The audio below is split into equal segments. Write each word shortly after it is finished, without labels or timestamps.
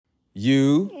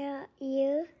You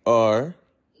You are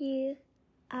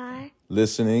are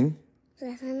listening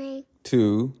listening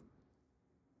to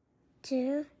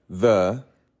to the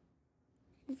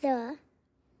the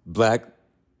Black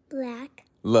Black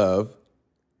Love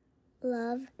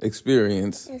Love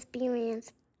Experience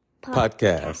Experience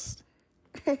Podcast.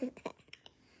 I'm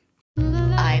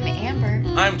Amber.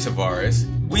 I'm Tavares.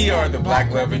 We are the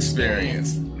Black Love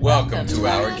Experience. Welcome to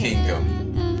our kingdom.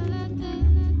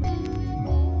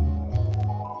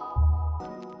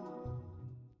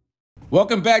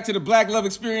 Welcome back to the Black Love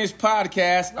Experience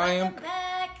Podcast. Welcome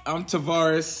back. I'm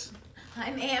Tavares.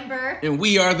 I'm Amber. And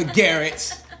we are the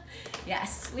Garretts.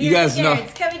 Yes, You are guys the know-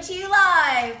 Garretts coming to you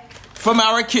live. From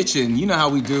our kitchen. You know how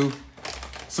we do.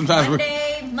 Sometimes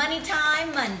Monday, Money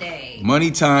Time Monday.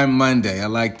 Money Time Monday. I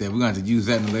like that. We're going to have to use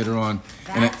that later on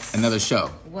in That's another show.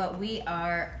 What we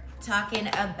are talking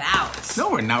about.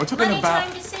 No, we're not. We're talking Money about...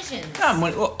 time decisions. Not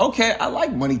money. Well, okay, I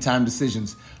like money time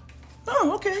decisions.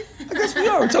 Oh, okay. I guess we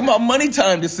are. We're talking about money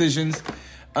time decisions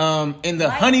in the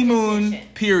Life honeymoon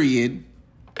decisions. period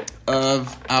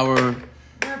of our...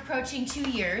 We're approaching 2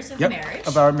 years of Yep, marriage.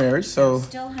 of our marriage. So,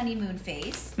 Still honeymoon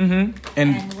phase. and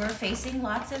And we're facing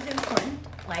lots of important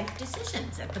life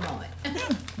decisions at the moment.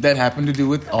 that happened to do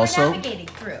with We're also navigating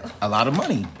through. a lot of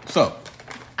money. So,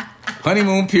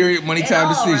 honeymoon period, money time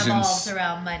It all decisions. revolves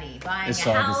around money. Buying It's a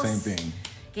all the house, same thing.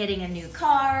 getting a new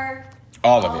car.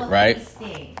 All of it, right? These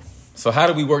things. So how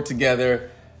do we work together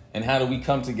and how do we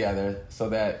come together so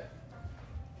that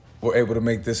we're able to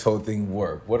make this whole thing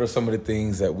work? What are some of the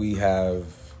things that we have?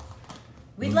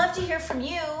 We'd love to hear from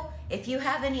you if you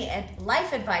have any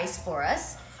life advice for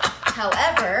us.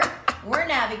 However, we're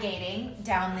navigating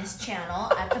down this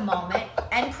channel at the moment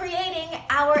and creating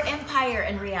our empire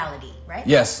and reality, right?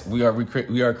 Yes, we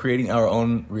are creating our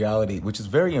own reality, which is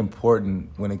very important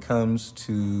when it comes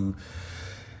to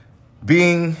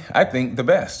being, I think, the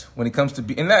best. When it comes to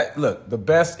and that, look, the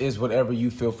best is whatever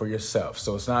you feel for yourself.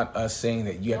 So it's not us saying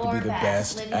that you have to be the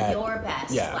best. Living your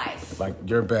best life. Like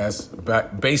your best,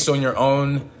 but based on your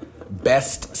own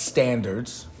best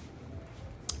standards.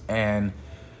 And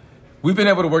we've been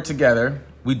able to work together.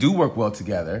 We do work well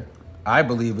together. I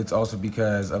believe it's also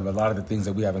because of a lot of the things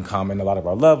that we have in common, a lot of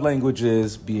our love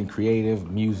languages, being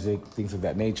creative, music, things of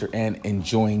that nature, and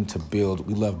enjoying to build.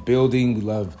 We love building. We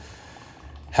love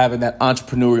having that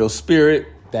entrepreneurial spirit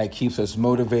that keeps us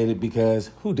motivated,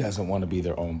 because who doesn't want to be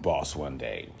their own boss one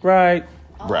day? Right?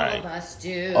 All of us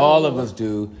do. All of us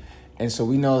do. And so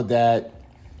we know that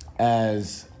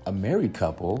as a married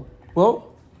couple,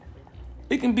 well,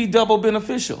 it can be double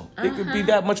beneficial. It can be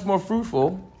that much more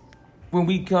fruitful when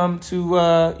we come to,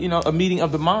 a meeting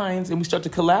of the minds and we start to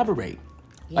collaborate.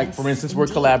 Like, for instance, we're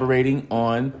collaborating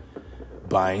on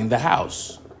buying the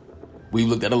house. We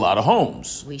looked at a lot of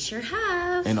homes. We sure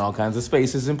have. In all kinds of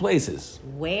spaces and places.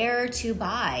 Where to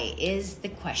buy is the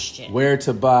question. Where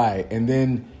to buy. And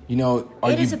then,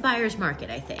 It is a buyer's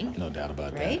market, I think. No doubt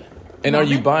about Right? that. And are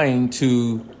you buying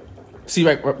to... See,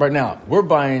 right now, we're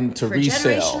buying to For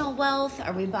resell. generational wealth?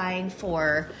 Are we buying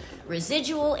for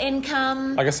residual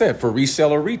income? Like I said, for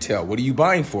resale or retail, what are you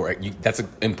buying for? That's an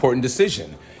important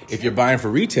decision. If you're buying for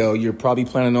retail, you're probably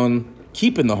planning on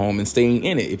keeping the home and staying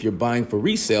in it. If you're buying for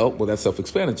resale, well, that's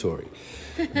self-explanatory.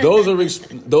 Those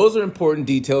are important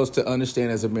details to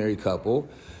understand as a married couple,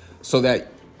 so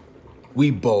that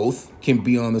we both can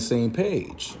be on the same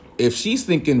page. If she's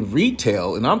thinking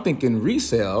retail and I'm thinking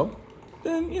resale,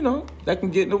 then, that can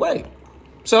get in the way.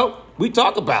 So we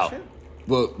talk about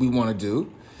what we want to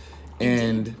do.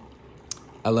 And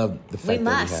I love the fact that we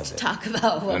have must it. talk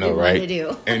about what I know, we right? want to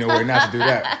do. Ain't no way not to do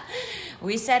that.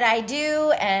 We said I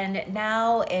do, and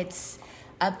now it's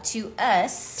up to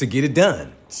us To get it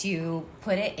done. to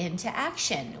put it into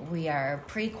action. We are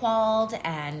pre-qualified,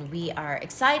 and we are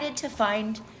excited to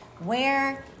find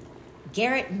where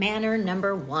Garrett Manor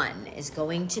number 1 is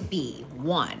going to be.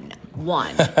 One.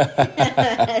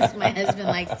 As my husband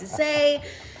likes to say.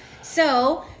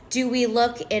 So, do we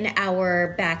look in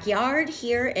our backyard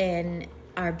here in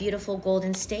our beautiful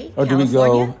Golden State, Or do we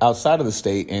California, go outside of the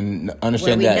state and where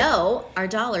understand we that? know our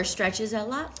dollar stretches a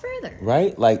lot further?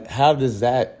 Right? Like, how does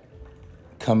that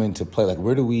come into play? Like,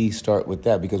 where do we start with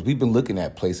that? Because we've been looking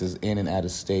at places in and out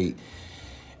of state,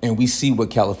 and we see what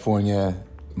California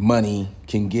money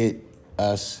can get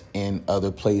us in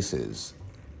other places.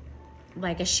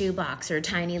 Like a shoebox or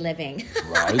tiny living,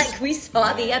 Right. like we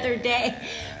saw the other day.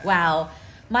 Wow,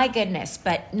 my goodness.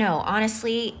 But no,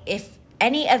 honestly, if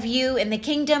any of you in the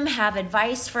kingdom have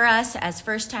advice for us as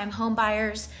first-time home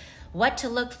buyers, what to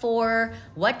look for,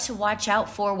 what to watch out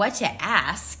for, what to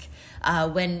ask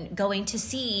when going to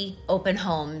see open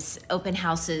homes, open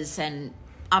houses, and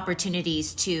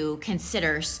opportunities to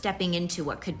consider stepping into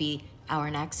what could be our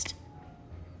next.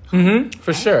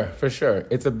 For sure.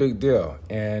 It's a big deal.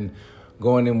 And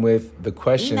going in with the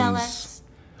questions Email us.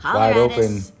 wide Holler at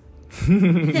open. us.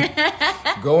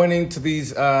 Going into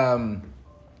these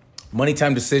money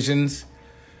time decisions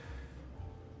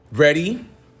ready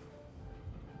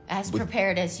As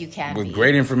prepared as you can with be.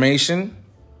 great information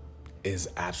is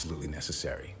absolutely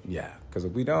necessary. Yeah, because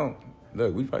if we don't,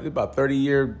 look, we probably about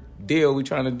 30-year deal. We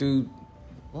trying to do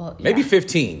Well, maybe yeah.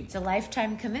 15. It's a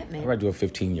lifetime commitment. I'm gonna do a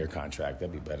 15-year contract.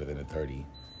 That'd be better than a 30.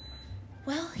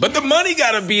 Well, But the yes. money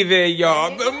gotta be there, y'all.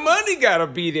 There you The go. money gotta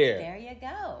be there. There you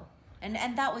go. And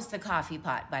that was the coffee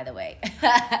pot, by the way.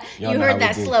 Y'all You know how heard we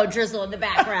that do. slow drizzle in the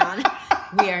background.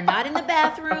 We are not in the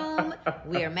bathroom.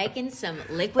 We are making some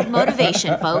liquid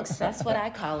motivation, folks. That's what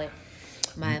I call it.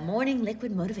 My morning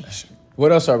liquid motivation.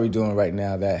 What else are we doing right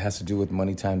now that has to do with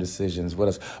money time decisions? What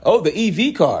else? Oh, the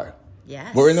EV car.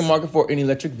 Yes. We're in the market for an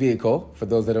electric vehicle, for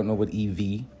those that don't know what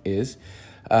EV is.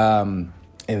 And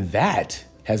that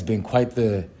has been quite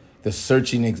the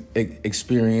searching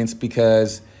experience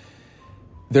because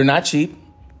they're not cheap.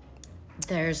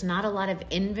 There's not a lot of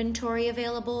inventory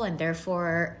available, and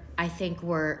therefore I think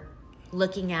we're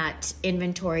looking at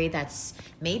inventory that's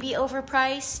maybe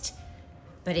overpriced.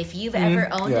 But if you've ever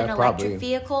owned Yeah, an probably. electric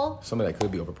vehicle, Some of that could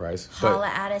be overpriced. holla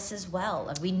But at us as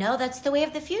well. We know that's the way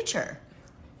of the future.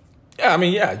 yeah, I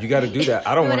mean, yeah, you got to do that.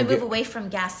 I don't We want want to to move get. away from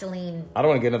gasoline I don't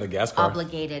want to get another gas car.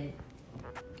 obligated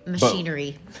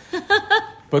machinery.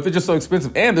 But they're just so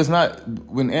expensive. And there's not,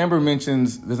 when Amber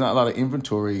mentions there's not a lot of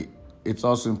inventory, it's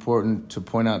also important to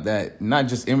point out that not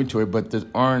just inventory, but there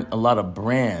aren't a lot of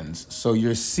brands. So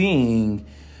you're seeing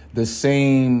the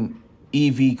same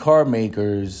EV car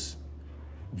makers'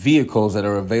 vehicles that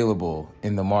are available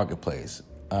in the marketplace.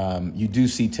 You do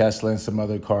see Tesla and some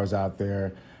other cars out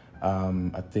there.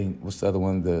 I think, what's the other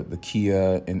one? The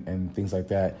Kia and things like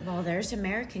that. Well, there's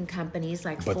American companies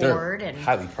like But they're Ford and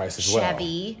highly priced as well.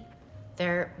 Chevy.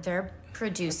 They're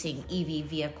producing EV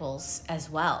vehicles as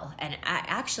well. And I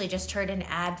actually just heard an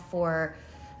ad for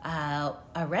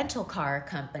a rental car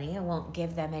company. I won't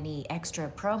give them any extra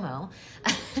promo,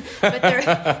 but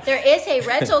there is a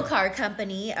rental car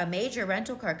company, a major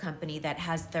rental car company that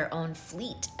has their own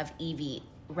fleet of EV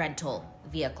rental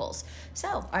vehicles.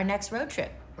 So our next road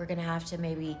trip, we're gonna have to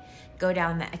maybe go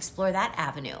down that, explore that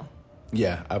avenue.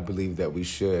 Yeah, I believe that we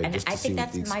should. And just to I see think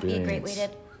what that the might be a great way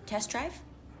experience. to test drive.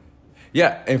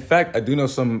 Yeah, in fact, I do know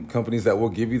some companies that will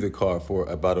give you the car for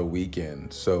about a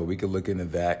weekend. So we could look into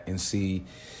that and see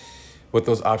what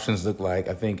those options look like.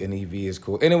 I think an EV is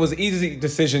cool. And it was an easy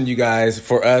decision, you guys,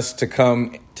 for us to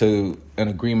come to an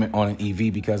agreement on an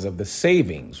EV because of the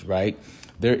savings, right?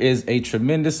 There is a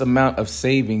tremendous amount of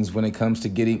savings when it comes to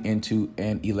getting into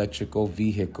an electrical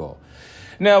vehicle.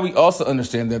 Now, we also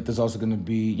understand that there's also going to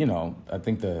be, I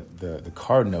think the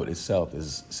car note itself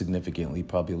is significantly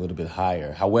probably a little bit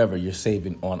higher. However, you're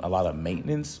saving on a lot of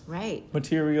maintenance Right.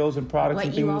 materials and products What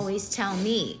and you things. always tell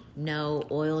me, no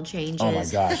oil changes. Oh my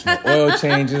gosh, no oil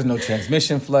changes, no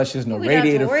transmission flushes, no We don't have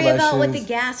radiator to worry flushes. about what the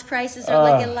gas prices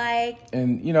are looking like.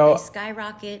 And, They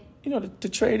skyrocket. to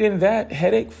trade in that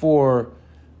headache for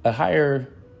a higher,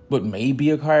 what may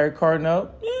be a higher car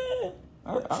note,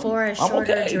 For a I'm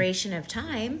shorter okay. duration of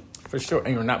time. For sure.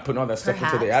 And you're not putting all that stuff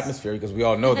into the Perhaps. atmosphere because we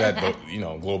all know that,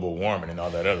 global warming and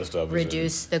all that other stuff. is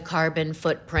Reduce the carbon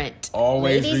footprint.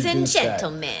 Always Ladies and reduce that.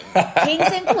 gentlemen, kings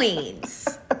and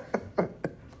queens.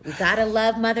 We gotta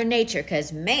love Mother Nature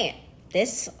because, man,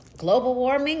 this global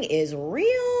warming is real.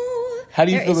 How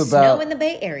do you There feel is about- snow in the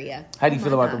Bay Area? How do you Oh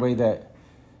feel my about the God. way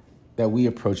that we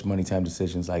approach money time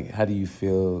decisions? Like, how do you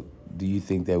feel? Do you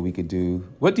think that we could do?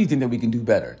 What do you think that we can do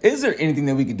better? Is there anything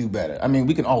that we could do better? I mean,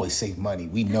 we can always save money.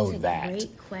 We know That's a that.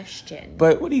 great question.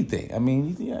 But what do you think? I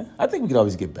mean, yeah, I think we could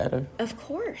always get better. Of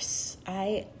course,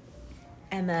 I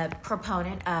am a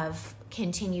proponent of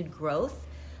continued growth.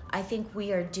 I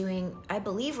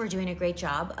believe we're doing a great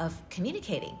job of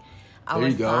communicating our There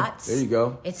you go. thoughts. There you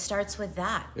go. It starts with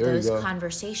that, There you those go.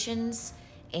 conversations,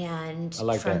 and I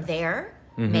like from that. there,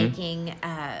 making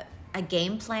a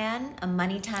game plan, a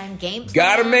money time game plan.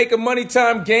 Gotta make a money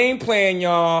time game plan,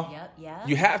 y'all. Yep.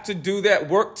 You have to do that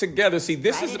work together. See,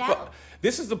 this Write is it the out.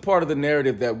 this is the part of the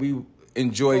narrative that we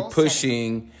enjoy Goal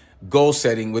pushing, goal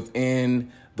setting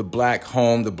within the Black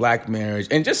home, the Black marriage,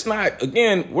 and just not,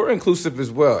 again, we're inclusive as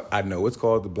well. I know it's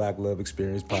called the Black Love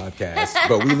Experience Podcast,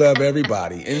 but we love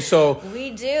everybody. And so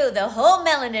We do the whole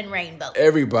melanin rainbow.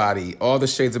 everybody, all the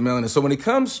shades of melanin. So when it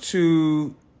comes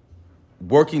to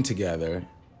working together,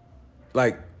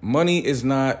 like, money is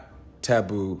not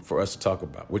taboo for us to talk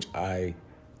about, which I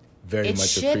very It much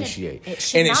shouldn't- appreciate. it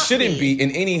should And it not shouldn't be. be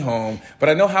in any home, but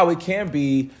I know how it can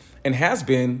be and has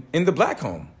been in the black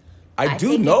home. I do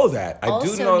think know it that. I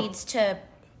also do know. needs to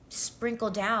sprinkle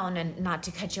down, and not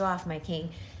to cut you off, my king.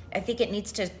 I think it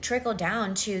needs to trickle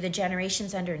down to the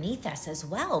generations underneath us as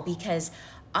well, because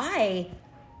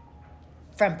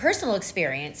from personal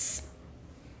experience,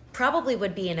 probably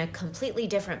would be in a completely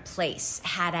different place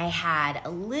had I had a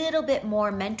little bit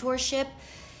more mentorship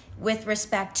with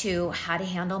respect to how to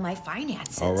handle my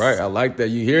finances. All right, I like that.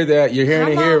 You hear that? You're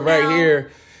hearing Come it here, on right now.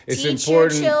 here. It's Teach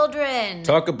important. your children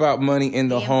Talk about money in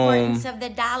the home. importance of the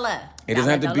dollar. It doesn't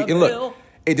have to be. Dollar And bill. look,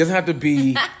 it doesn't have to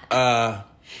be.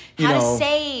 You How know, to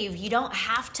save. You don't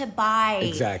have to buy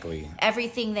Exactly.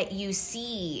 everything that you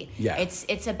see. Yeah.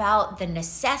 It's about the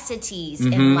necessities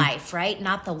in life, right?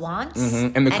 Not the wants.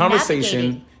 and the conversation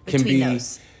navigating can between be.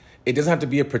 those. It doesn't have to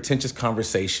be a pretentious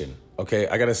conversation. Okay,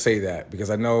 I gotta say that because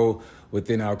I know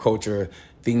within our culture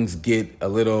things get a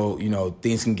little,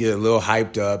 things can get a little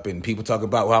hyped up, and people talk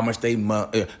about how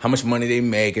much money they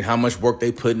make and how much work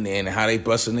they putting in and how they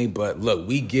busting their butt. Look,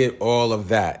 we get all of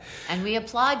that. And we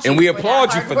applaud you. And we for applaud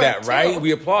that you hard for work, that, right? too.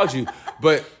 We applaud you.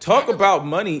 But talk about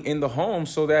money in the home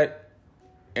so that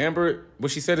Amber,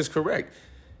 what she said is correct.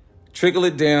 Trickle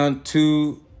it down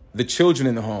to the children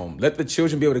in the home. Let the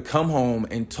children be able to come home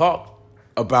and talk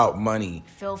about money.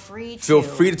 Feel free To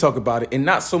talk about it. And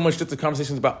not so much just the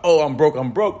conversations about, oh, I'm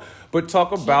broke, but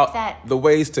talk about that the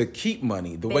ways to keep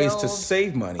money, the ways to build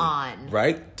save money. on.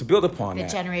 Right? To build upon the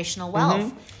that. generational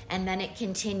wealth. And then it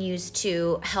continues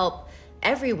to help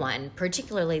everyone,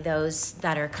 particularly those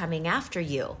that are coming after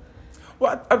you.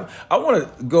 Well, I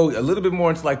want to go a little bit more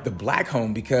into like the black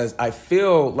home because I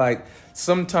feel like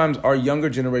sometimes our younger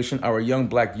generation, our young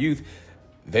black youth,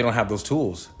 they don't have those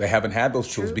tools. They haven't had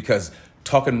those tools because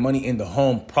talking money in the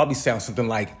home probably sounds something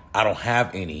like, I don't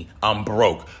have any. I'm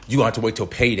broke. You gonna have to wait till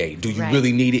payday. Do you Right.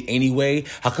 really need it anyway?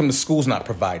 How come the school's not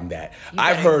providing that? You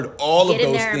I've better heard all of get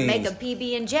in those there things. and make a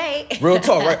PB&J. Real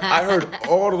talk, right? I heard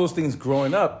all of those things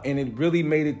growing up, and it really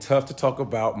made it tough to talk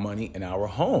about money in our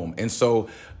home. And so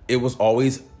it was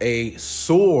always a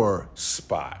sore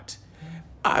spot.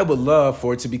 I would love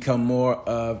for it to become more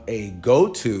of a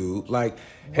go-to, like,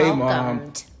 hey, mom.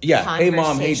 Welcomed Yeah, hey,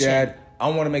 mom, hey, conversation. dad. I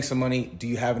want to make some money. Do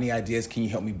you have any ideas? Can you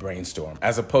help me brainstorm?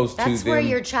 As opposed to That's them. where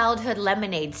your childhood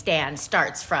lemonade stand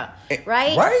starts from, Eh,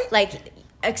 right? right? Like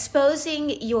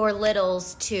exposing your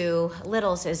littles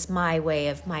is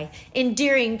my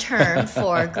endearing term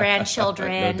for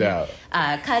grandchildren, No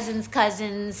doubt.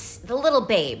 cousins, the little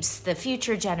babes, the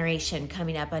future generation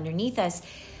coming up underneath us.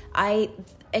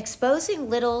 Exposing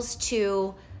littles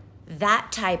to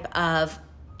that type of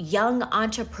young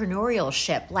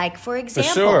entrepreneurship. Like, for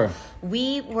example, sure.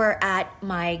 we were at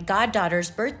my goddaughter's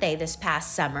birthday this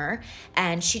past summer,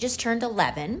 and she just turned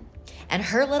 11, and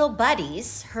her little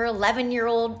buddies, her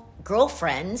 11-year-old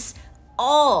girlfriends,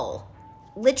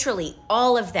 literally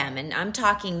all of them, and I'm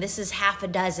talking this is half a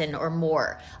dozen or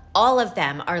more, all of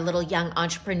them are little young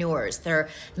entrepreneurs. They're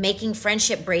making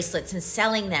friendship bracelets and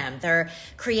selling them. They're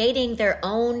creating their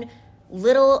own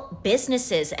little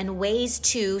businesses and ways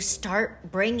to start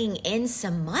bringing in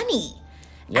some money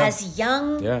as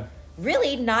young,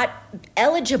 really not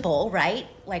eligible, right?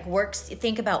 Like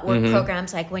think about work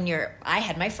programs like when I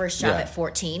had my first job at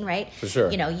 14, right? For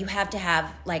sure. You have to have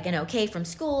like an okay from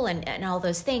school and all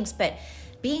those things, but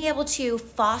being able to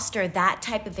foster that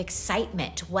type of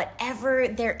excitement, whatever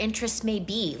their interests may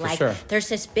be. Like sure. There's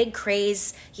this big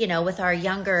craze, with our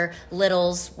younger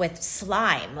littles with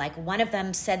slime. Like one of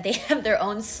them said they have their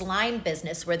own slime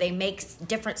business where they make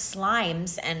different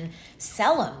slimes and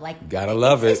sell them. Like Gotta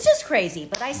love it. It's just crazy,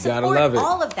 but I support love it.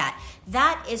 all of that.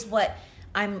 That is what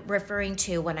I'm referring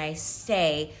to when I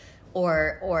say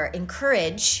or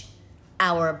encourage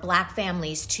our Black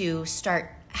families to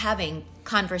start having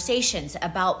conversations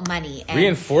about money and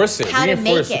Reinforce it. how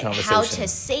Reinforce to the make it, conversation. how to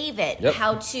save it, Yep.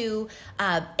 how to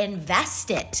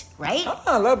invest it, right?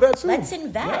 I love that too. Let's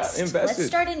invest. Yeah, invest Let's it.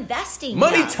 start investing.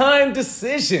 Money young. time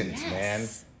decisions, Yes. man.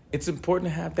 It's important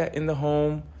to have that in the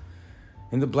home,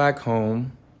 in the black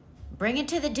home. Bring it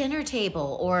to the dinner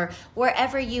table or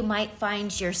wherever you might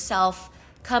find yourself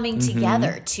coming Mm-hmm.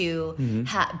 together to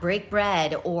break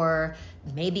bread, or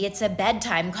maybe it's a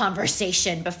bedtime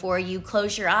conversation before you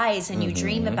close your eyes and you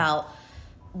dream Mm-hmm. about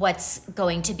what's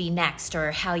going to be next,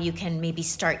 or how you can maybe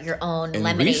start your own And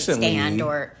lemonade recently, stand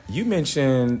or you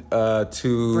mentioned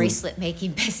to bracelet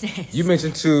making business. you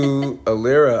mentioned to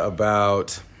Alira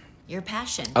about Your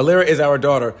passion. Alira is our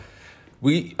daughter.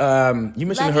 You mentioned Love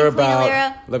to you, her Queen about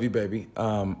Alira. love you, baby.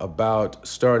 About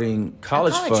starting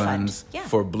college college fund, funds yeah.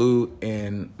 for Blue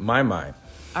and My Mind.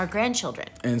 Our grandchildren.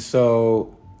 And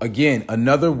so again,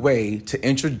 another way to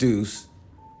introduce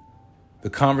the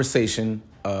conversation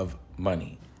of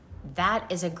money.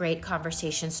 That is a great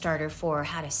conversation starter for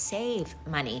how to save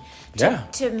money. Yeah.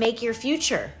 To make your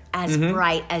future as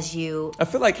bright as you I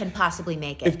feel like can possibly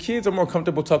make it. if kids are more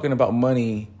comfortable talking about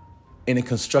money in a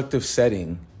constructive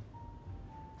setting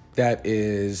that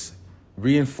is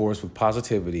reinforced with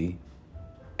positivity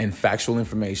and factual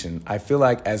information, I feel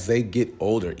like as they get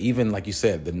older, even like you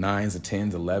said, the 9s, the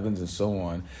 10s, 11s, and so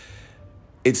on,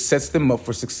 it sets them up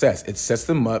for success. It sets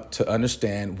them up to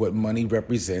understand what money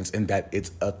represents and that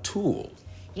it's a tool.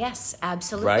 Yes,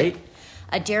 absolutely. Right?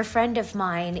 A dear friend of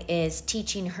mine is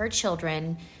teaching her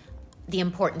children the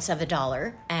importance of a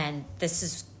dollar, and this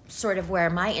is sort of where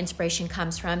my inspiration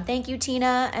comes from. Thank you,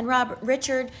 Tina and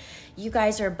Richard. You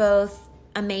guys are both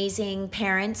amazing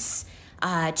parents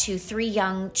to 3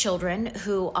 young children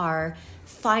who are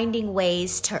finding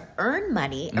ways to earn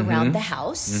money around the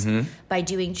house by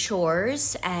doing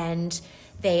chores, and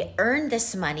they earn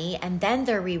this money and then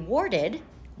they're rewarded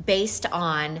based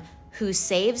on who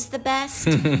saves the best,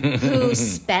 who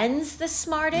spends the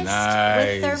smartest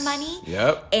with their money,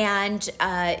 and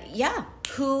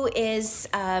who is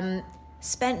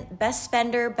best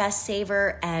spender, best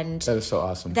saver, and that is so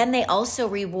awesome. Then they also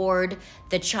reward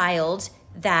the child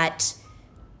that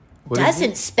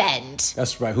doesn't spend.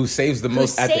 That's right. Who saves the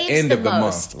most at the end of the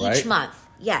month, right? Each month.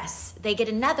 Yes. They get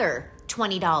another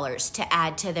 $20 to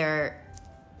add to their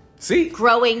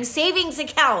growing savings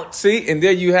account. See, and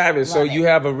there you have it. So Love you it.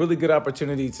 have a really good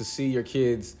opportunity to see your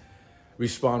kids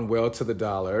respond well to the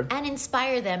dollar. And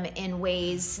inspire them in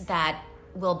ways that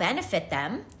will benefit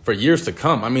them. For years to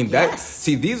come. I mean,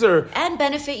 these are... And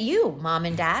benefit you, mom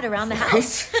and dad, around the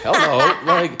house. Hello.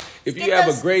 Like, if you have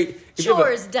a great...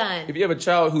 Chores done. If you have a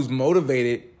child who's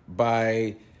motivated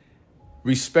by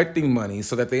respecting money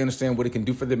so that they understand what it can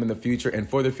do for them in the future and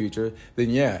for the future,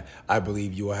 then I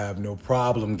believe you will have no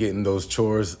problem getting those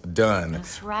chores done.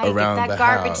 That's right. Around Get that the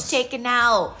garbage house. taken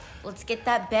out. Let's get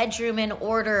that bedroom in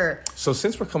order. So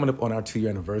since we're coming up on our 2-year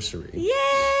anniversary... Yay!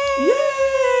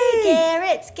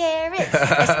 Garrett's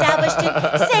established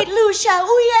in St. Lucia.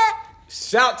 Oh, yeah.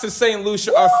 Shout to St.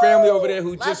 Lucia, our family over there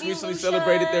who Love just you, recently Lucians.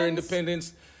 celebrated their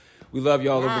independence. We love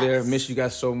y'all over there. Yes. Miss you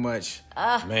guys so much.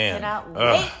 Man. Cannot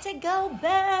wait to go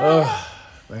back.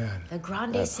 Man. The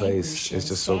Grande That St. place Lucian. is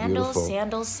just so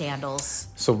beautiful. Sandals.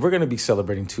 So we're going to be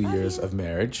celebrating 2 years of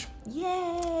marriage.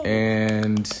 Yay.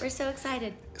 And We're so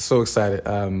excited. so excited.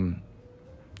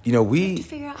 We have to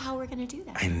figure out how we're going to do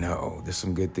that. I know there's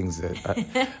some good things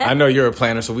that I know you're a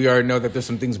planner, so we already know that there's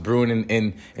some things brewing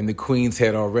in the Queen's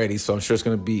head already. So I'm sure it's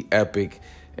going to be epic,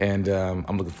 and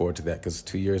I'm looking forward to that because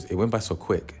 2 years, it went by so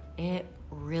quick. It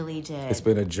really did. It's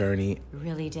been a journey.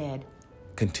 Really did.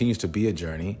 Continues to be a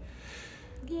journey.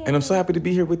 Yay. And I'm so happy to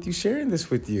be here with you, sharing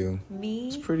this with you. Me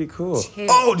It's pretty cool. too.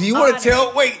 Oh, do you want to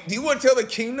Honored. do you want to tell the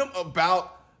kingdom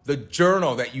about the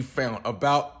journal that you found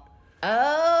about?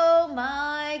 Oh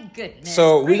my goodness.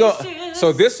 So gracious.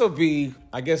 So this will be,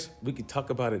 I guess we could talk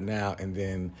about it now and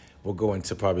then we'll go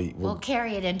into We'll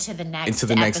carry it into the next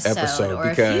episode or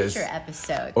because a future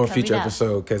episode. or coming future up.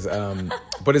 episode because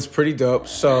but it's pretty dope.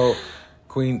 So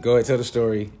Queen, go ahead, tell the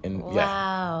story. And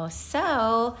Wow.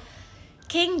 So,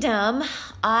 Kingdom,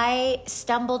 I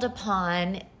stumbled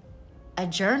upon a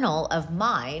journal of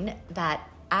mine that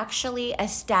actually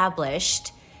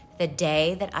established the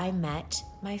day that I met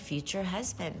my future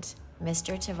husband,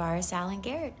 Mr. Tavares Allen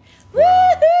Garrett.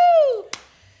 Woohoo!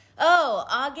 Oh,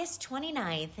 August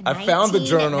 29th, I found the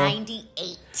journal.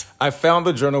 1998. I found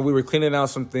the journal. We were cleaning out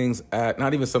some things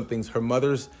not even some things, her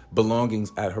mother's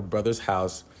belongings at her brother's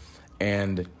house.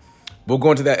 And we'll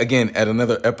go into that again at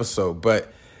another episode.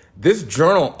 But this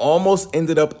journal almost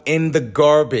ended up in the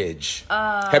garbage.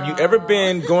 Have you ever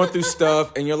been going through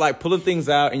stuff and you're like pulling things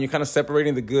out and you're kind of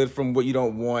separating the good from what you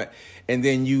don't want? And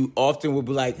then you often will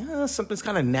be like, something's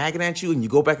kind of nagging at you and you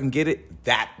go back and get it.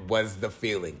 That was the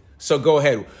feeling. So go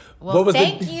ahead. Well,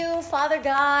 thank you, Father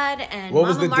God, and What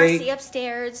was Mama the Marcy date?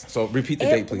 upstairs. So repeat the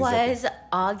date, please. It was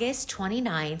August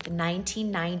 29th,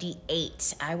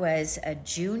 1998. I was a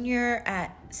junior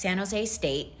at San Jose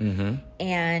State,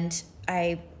 and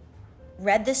I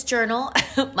read this journal.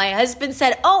 My husband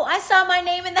said, "Oh, I saw my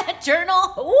name in that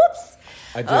journal." Whoops.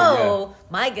 I did,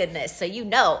 My goodness. So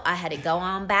I had to go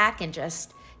on back and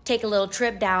just take a little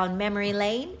trip down memory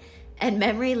lane. And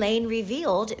memory lane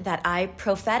revealed that I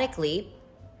prophetically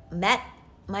met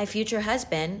my future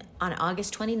husband on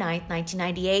August 29th,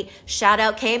 1998. Shout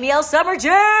out KMEL Summer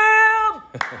Jam!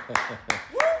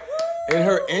 In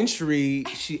her entry,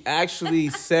 she actually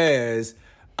says,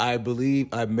 I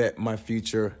believe I met my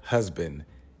future husband.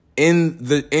 In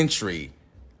the entry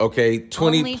Okay,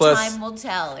 20 only plus. Only time will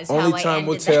tell is only how I time ended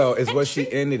will that. tell is what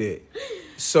she ended it.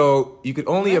 So you could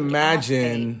only Look at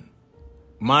imagine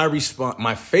my response,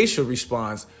 my facial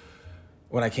response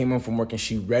when I came home from work and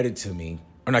she read it to me.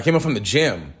 When I came home from the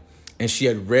gym and she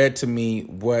had read to me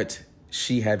what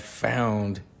she had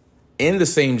found in the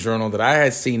same journal that I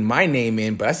had seen my name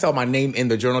in, but I saw my name in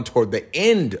the journal toward the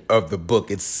end of the book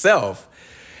itself.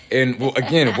 And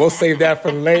we'll save that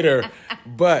for later.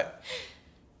 But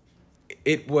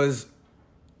it was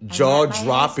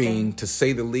jaw-dropping, to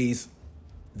say the least,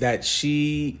 that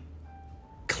she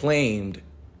claimed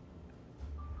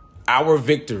our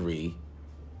victory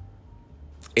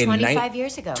in 25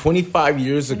 years ago. 25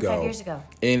 years ago. 25 years ago.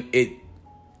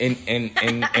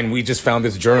 And we just found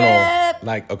this journal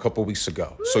like a couple weeks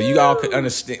ago. So you all could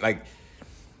understand, like,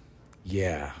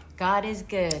 yeah. God is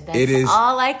good. That's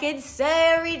all I can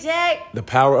say every day. The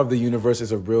power of the universe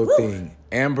is a real thing.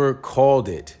 Amber called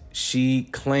it. She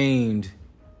claimed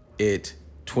it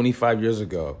 25 years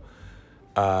ago.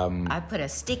 I put a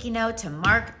sticky note to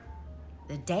mark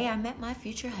the day I met my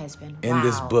future husband. In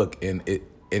this book, and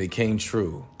it came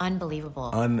true.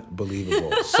 Unbelievable.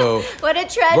 So what a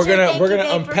treasure. We're gonna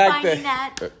Thank unpack you, babe, for finding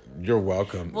that. You're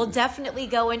welcome. We'll definitely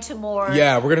go into more.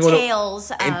 Yeah, we're gonna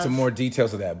tales into more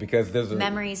details of that, because there's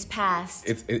memories past.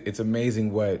 It's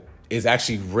amazing what is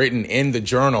actually written in the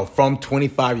journal from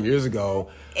 25 years ago.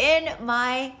 In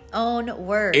my own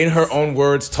words. In her own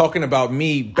words, talking about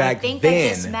me back then. I think I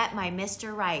just met my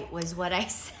Mr. Right, was what I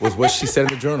said. Was what she said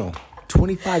in the journal.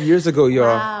 25 years ago, y'all.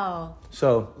 Wow.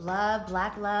 So. Love,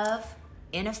 black love,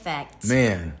 in effect.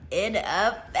 Man. In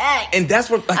effect. And that's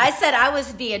what. I said I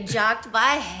was being jocked by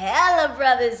hella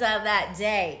brothers on that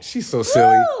day. She's so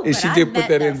silly. Woo! And she did put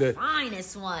that in the the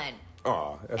finest one.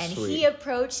 Oh, that's and sweet. He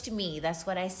approached me. That's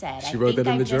what I said. She wrote that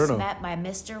in the journal. I just met my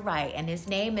Mr. Right, and his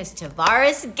name is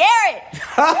Tavares Garrett.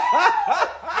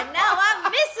 And now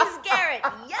I'm Mrs. Garrett.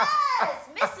 Yes,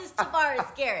 Mrs.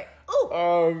 Tavares Garrett. Ooh.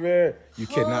 Oh man, you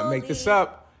cannot make this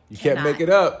up. You can't make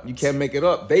it up. You can't make it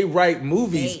up. They write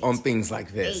movies on things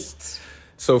like this. Fate.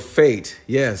 So fate,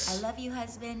 yes. I love you,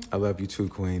 husband. I love you too,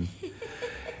 Queen.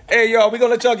 Hey, y'all, we're going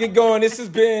to let y'all get going. This has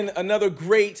been another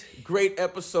great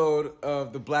episode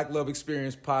of the Black Love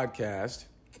Experience podcast.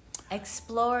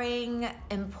 Exploring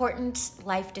important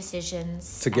life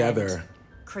decisions together. And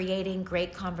creating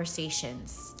great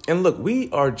conversations. And look, we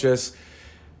are just,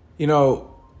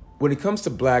 when it comes to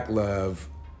Black love,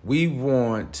 we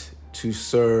want to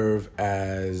serve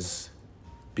as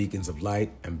beacons of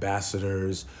light,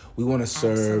 ambassadors. We want to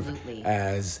serve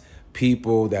as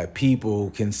people that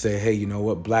people can say, hey, you know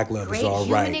what, Black love is all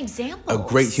right. A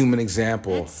great human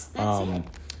example. That's it.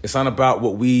 It's not about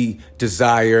what we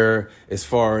desire as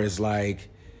far as likes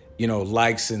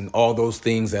and all those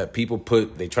things that people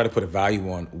they try to put a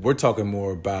value on. We're talking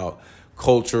more about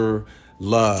culture,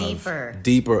 love,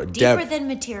 deeper depth than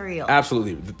material.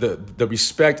 Absolutely. The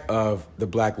respect of the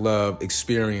Black love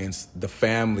experience, the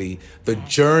family, the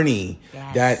journey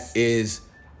that is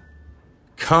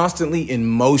constantly in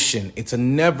motion. It's a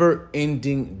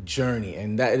never-ending journey,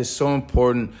 and that is so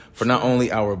important for not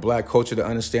only our Black culture to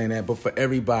understand that, but for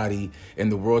everybody in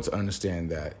the world to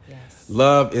understand that. Yes.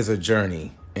 Love is a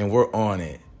journey, and we're on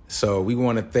it. So we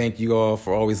want to thank you all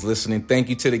for always listening. Thank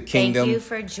you to the Kingdom. Thank you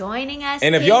for joining us.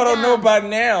 And if y'all don't know by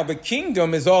now, the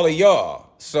Kingdom is all of y'all.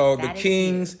 So that the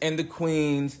kings and the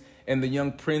queens and the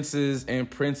young princes and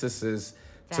princesses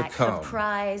that to come.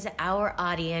 comprise our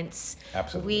audience.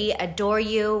 Absolutely. We adore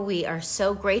you. We are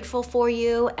so grateful for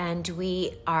you, and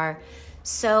we are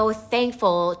so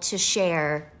thankful to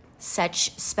share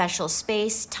such special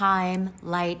space, time,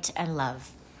 light, and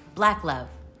love. Black love.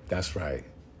 That's right.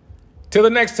 Till the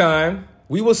next time,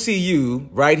 we will see you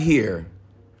right here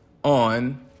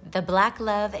on the Black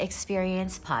Love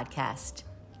Experience podcast.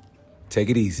 Take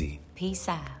it easy. Peace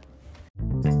out.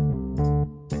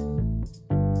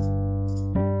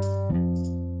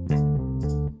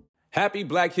 Happy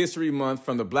Black History Month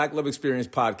from the Black Love Experience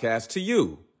podcast to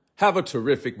you. Have a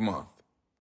terrific month.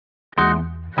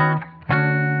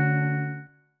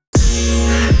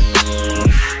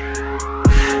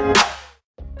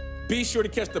 Be sure to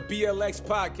catch the BLX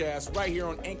podcast right here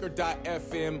on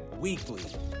Anchor.fm weekly.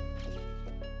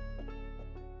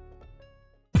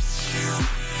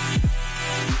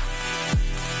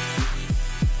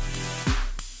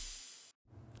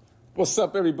 What's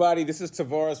up, everybody? This is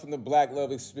Tavares from the Black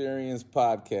Love Experience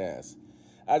podcast.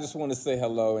 I just want to say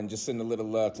hello and just send a little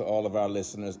love to all of our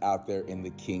listeners out there in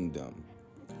the Kingdom.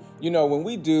 You know, when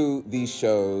we do these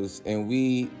shows and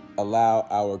we allow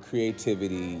our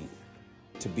creativity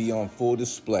to be on full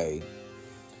display,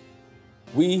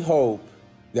 we hope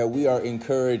that we are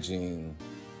encouraging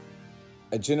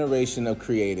a generation of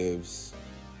creatives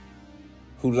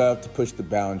who love to push the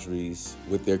boundaries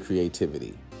with their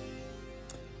creativity.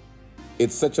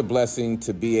 It's such a blessing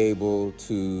to be able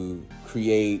to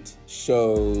create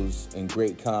shows and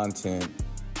great content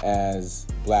as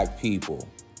Black people,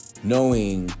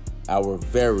 knowing our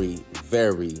very,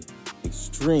 very,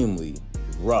 extremely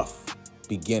rough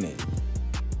beginning.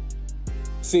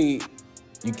 See,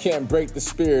 you can't break the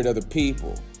spirit of the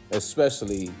people,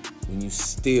 especially when you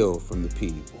steal from the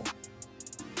people.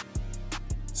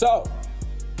 So,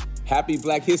 happy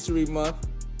Black History Month.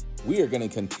 We are going to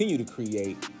continue to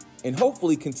create and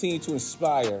hopefully continue to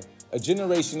inspire a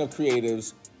generation of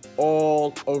creatives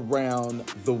all around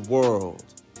the world.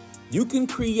 You can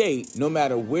create no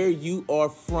matter where you are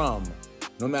from,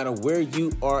 no matter where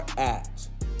you are at.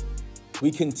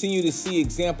 We continue to see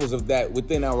examples of that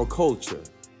within our culture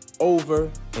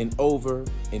over and over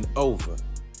and over.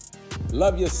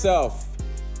 Love yourself,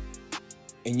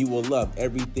 and you will love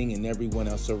everything and everyone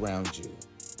else around you.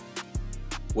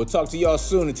 We'll talk to y'all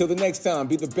soon. Until the next time,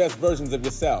 be the best versions of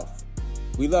yourself.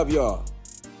 We love y'all.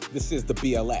 This is the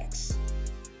BLX.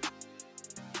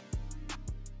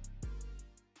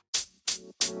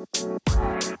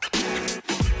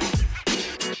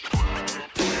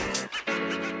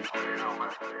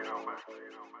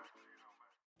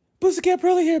 Pussycat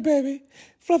Pearly here, baby.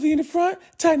 Fluffy in the front,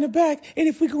 tight in the back. And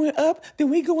if we going up, then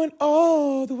we going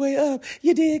all the way up.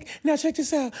 You dig? Now check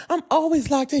this out. I'm always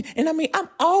locked in. And I'm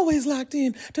always locked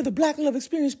in to the Black Love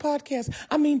Experience podcast.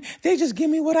 They just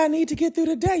give me what I need to get through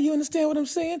the day. You understand what I'm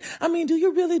saying? Do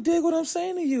you really dig what I'm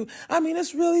saying to you?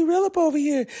 It's really real up over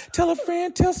here. Tell a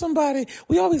friend, tell somebody.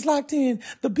 We always locked in.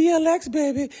 The BLX,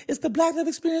 baby. It's the Black Love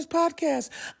Experience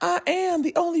podcast. I am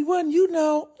the only one you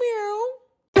know. Meow.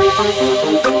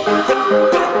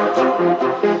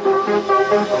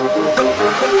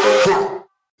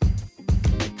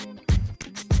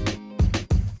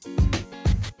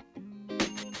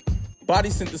 Body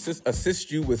Synthesis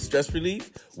assists you with stress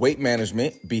relief, weight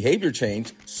management, behavior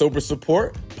change, sober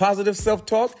support, positive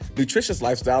self-talk, nutritious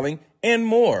lifestyling, and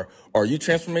more. Are you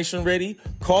transformation ready?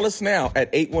 Call us now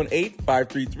at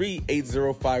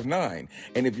 818-533-8059.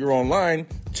 And if you're online,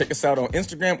 check us out on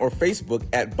Instagram or Facebook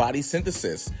at Body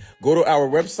Synthesis. Go to our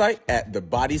website at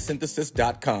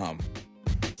thebodysynthesis.com.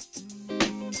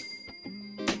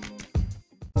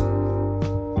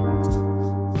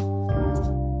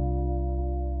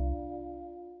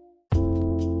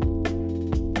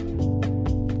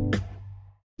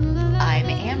 I'm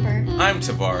Amber. I'm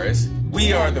Tavares.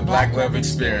 We are the Black Love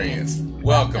Experience.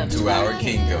 Welcome to our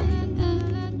kingdom.